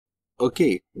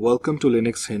Okay, welcome to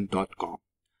linuxhint.com.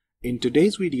 In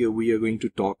today's video, we are going to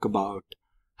talk about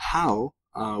how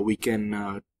we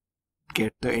can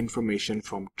get the information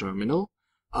from terminal.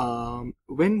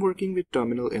 When working with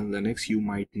terminal in Linux, you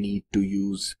might need to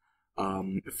use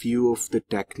a few of the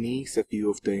techniques, a few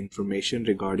of the information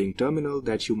regarding terminal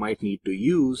that you might need to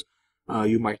use.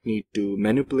 You might need to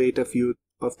manipulate a few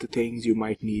of the things. You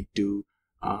might need to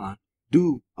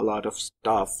do a lot of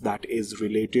stuff that is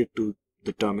related to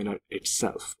the terminal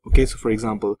itself. Okay, so for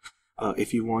example,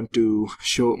 if you want to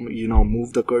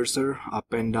move the cursor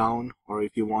up and down, or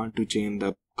if you want to change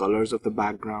the colors of the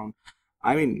background,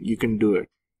 I mean, you can do it.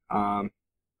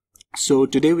 So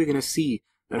today we're gonna see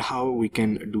that how we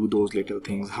can do those little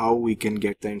things, how we can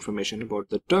get the information about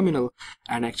the terminal,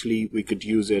 and actually we could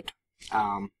use it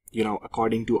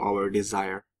according to our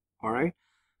desire. All right,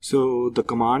 so the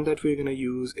command that we're gonna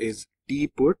use is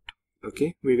tput.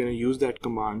 Okay, we're going to use that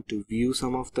command to view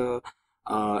some of the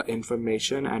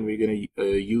information, and we're going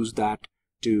to use that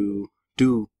to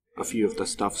do a few of the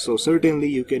stuff. So certainly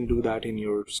you can do that in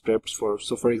your scripts.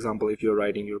 So for example, if you're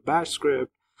writing your bash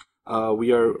script,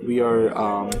 we are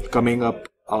coming up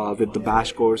with the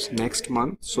bash course next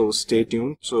month, so stay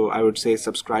tuned. So I would say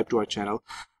subscribe to our channel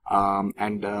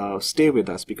and stay with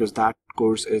us, because that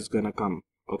course is gonna come.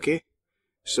 Okay,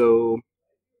 so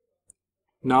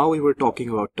now we were talking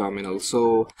about terminal,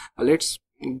 so let's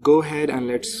go ahead and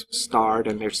let's start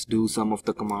and let's do some of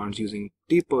the commands using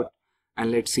tput,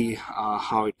 and let's see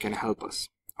how it can help us.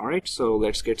 All right, so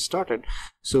let's get started.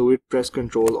 So we press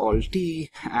Ctrl Alt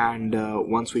T, and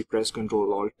once we press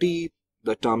Ctrl Alt T,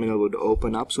 the terminal would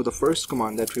open up. So the first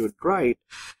command that we would write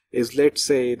is, let's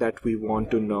say that we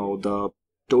want to know the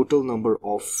total number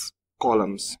of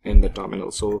columns in the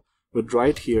terminal. So we'd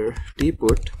write here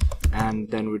tput,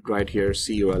 and then we'd write here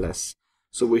cols.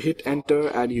 So we hit enter,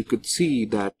 and you could see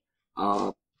that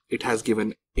it has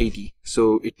given 80.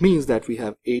 So it means that we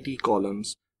have 80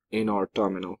 columns in our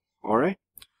terminal. All right,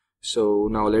 so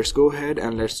now let's go ahead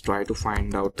and let's try to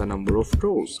find out the number of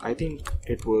rows. I think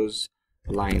it was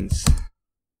lines.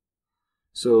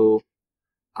 So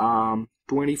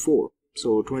 24.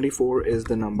 So 24 is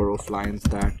the number of lines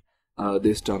that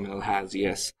this terminal has.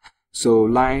 Yes, so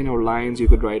line or lines, you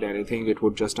could write anything, it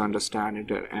would just understand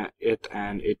it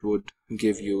and it would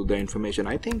give you the information.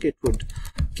 I think it would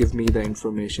give me the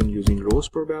information using rows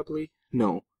probably.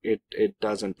 No, it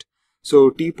doesn't.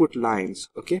 So tput lines.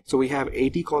 Okay, so we have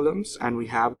 80 columns and we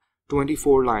have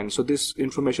 24 lines. So this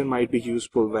information might be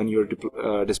useful when you're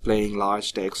displaying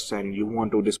large text and you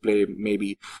want to display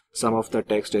maybe some of the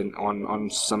text on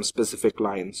some specific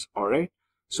lines. All right,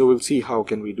 so we'll see how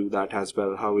can we do that as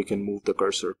well, how we can move the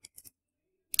cursor.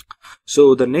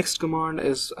 So the next command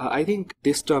is, I think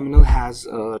this terminal has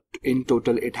in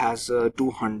total it has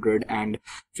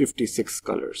 256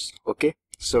 colors. Okay,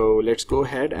 so let's go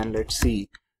ahead and let's see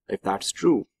if that's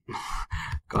true.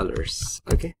 Colors.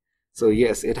 Okay, so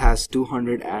yes, it has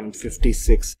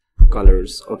 256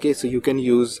 colors. Okay, so you can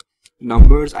use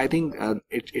numbers. I think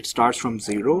it starts from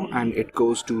 0 and it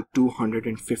goes to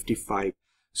 255.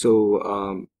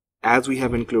 So as we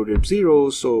have included 0,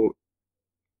 so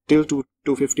till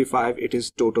 255 it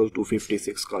is total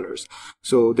 256 colors.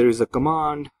 So there is a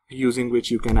command using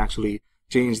which you can actually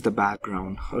change the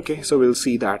background. Okay, so we'll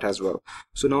see that as well.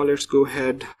 So now let's go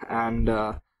ahead and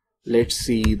let's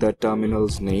see the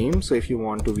terminal's name. So if you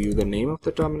want to view the name of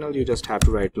the terminal, you just have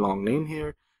to write long name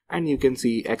here, and you can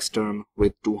see xterm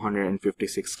with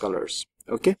 256 colors.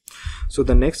 Okay, so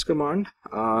the next command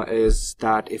is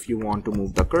that if you want to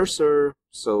move the cursor,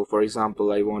 so for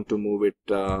example I want to move it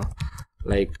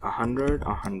like 100.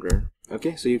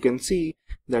 Okay, so you can see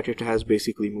that it has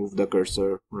basically moved the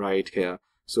cursor right here.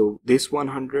 So this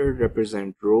 100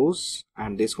 represent rows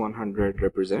and this 100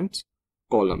 represents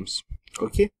columns.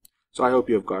 Okay, so I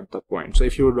hope you've got the point. So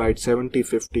if you would write 70,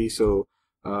 50, so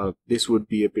this would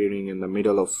be appearing in the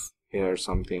middle of here,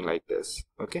 something like this.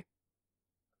 Okay,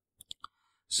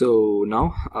 so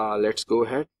now let's go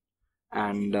ahead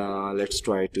and let's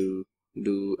try to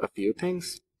do a few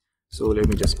things. So let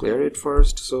me just clear it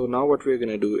first. So now what we're going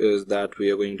to do is that we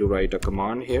are going to write a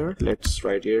command here. Let's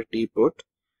write here tput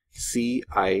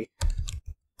civis.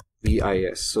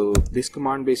 So this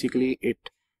command basically it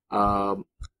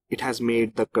has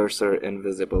made the cursor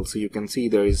invisible, so you can see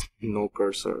there is no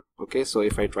cursor. Okay, so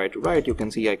if I try to write, you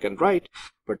can see I can write,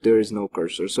 but there is no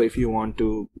cursor. So if you want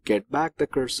to get back the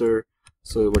cursor,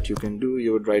 so what you can do,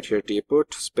 you would write here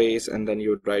tput space and then you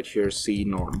would write here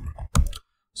cnorm.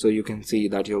 So you can see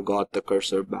that you got the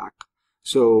cursor back.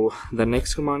 So the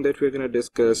next command that we're going to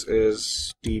discuss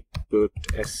is tput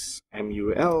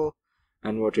smul,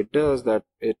 and what it does, that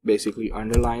it basically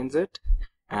underlines it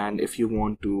and if you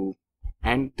want to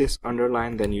end this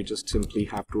underline, then you just simply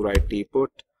have to write tput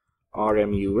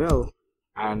rmul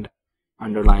and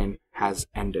underline has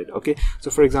ended. Okay, so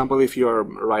for example, if you are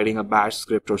writing a bash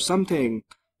script or something,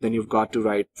 then you've got to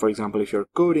write, for example, if you're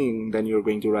coding, then you're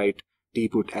going to write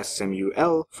tput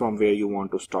smul from where you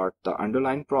want to start the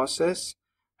underline process,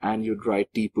 and you'd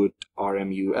write tput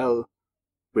rmul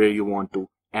where you want to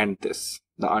end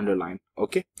the underline.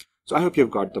 Okay, so I hope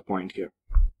you've got the point here.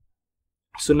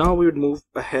 So now we would move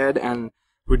ahead and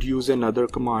would use another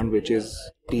command, which is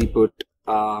tput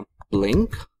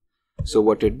blink. So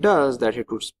what it does, that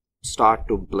it would start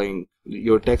to blink,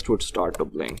 your text would start to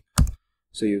blink.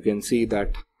 So you can see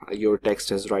that your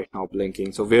text is right now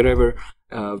blinking. So wherever,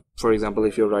 for example,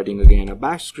 if you're writing again a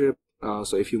bash script,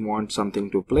 so if you want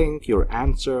something to blink, your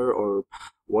answer or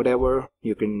whatever,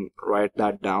 you can write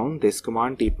that down, this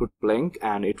command tput blink,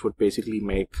 and it would basically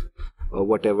make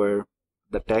whatever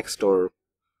the text or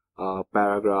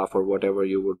paragraph or whatever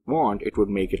you would want, it would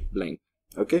make it blink.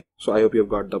 Okay, so I hope you've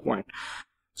got the point.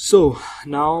 So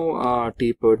now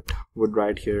tput would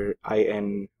write here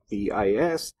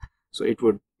invis, so it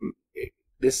would,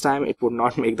 this time it would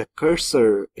not make the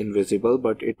cursor invisible,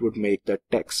 but it would make the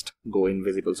text go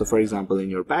invisible. So for example, in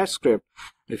your bash script,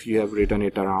 if you have written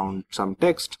it around some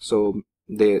text, so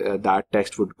that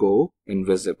text would go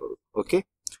invisible. Okay,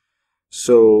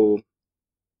 so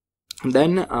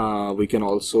then we can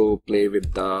also play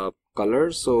with the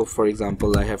colors. So for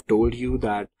example, I have told you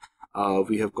that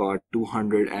we have got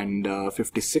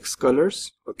 256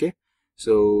 colors. Okay,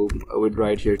 so I would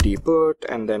write here tput,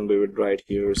 and then we would write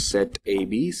here set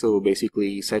AB. So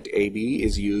basically set AB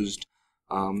is used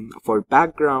for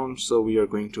background, so we are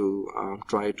going to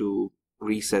try to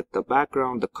reset the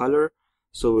background, the color.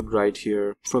 So we'd write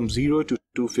here from 0 to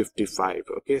 255.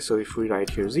 Okay, so if we write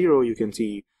here 0, you can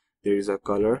see there is a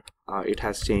color, it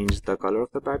has changed the color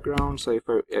of the background. So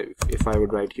if I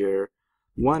would write here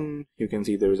 1, you can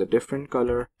see there is a different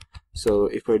color. So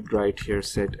if I write here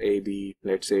set AB,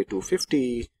 let's say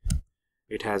 250,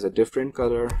 it has a different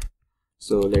color.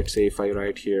 So let's say if I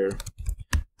write here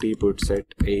tput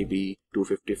set AB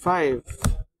 255,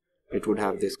 it would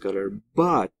have this color.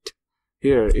 But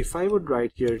here, if I would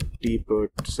write here tput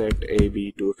set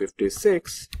AB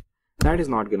 256, that is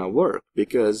not gonna work,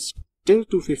 because till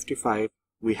 255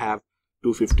 we have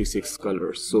 256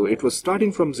 colors. So it was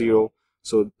starting from 0,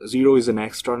 so 0 is an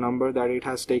extra number that it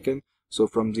has taken. So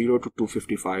from 0 to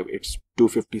 255, it's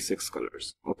 256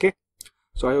 colors. Okay,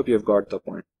 so I hope you've got the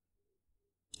point.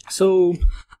 So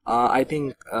I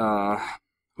think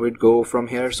we'd go from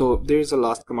here. So there's a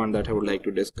last command that I would like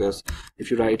to discuss. If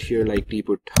you write here like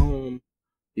tput home,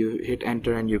 you hit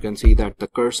enter, and you can see that the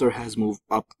cursor has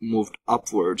moved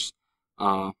upwards.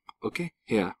 Okay,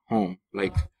 here, home,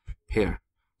 like here.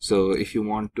 So if you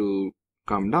want to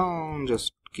come down,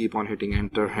 just keep on hitting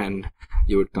enter and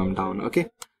you would come down. Okay,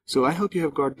 so I hope you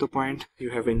have got the point. You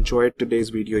have enjoyed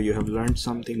today's video. You have learned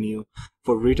something new.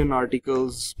 For written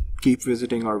articles, keep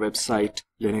visiting our website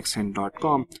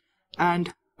linuxhint.com,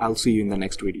 and I'll see you in the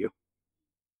next video.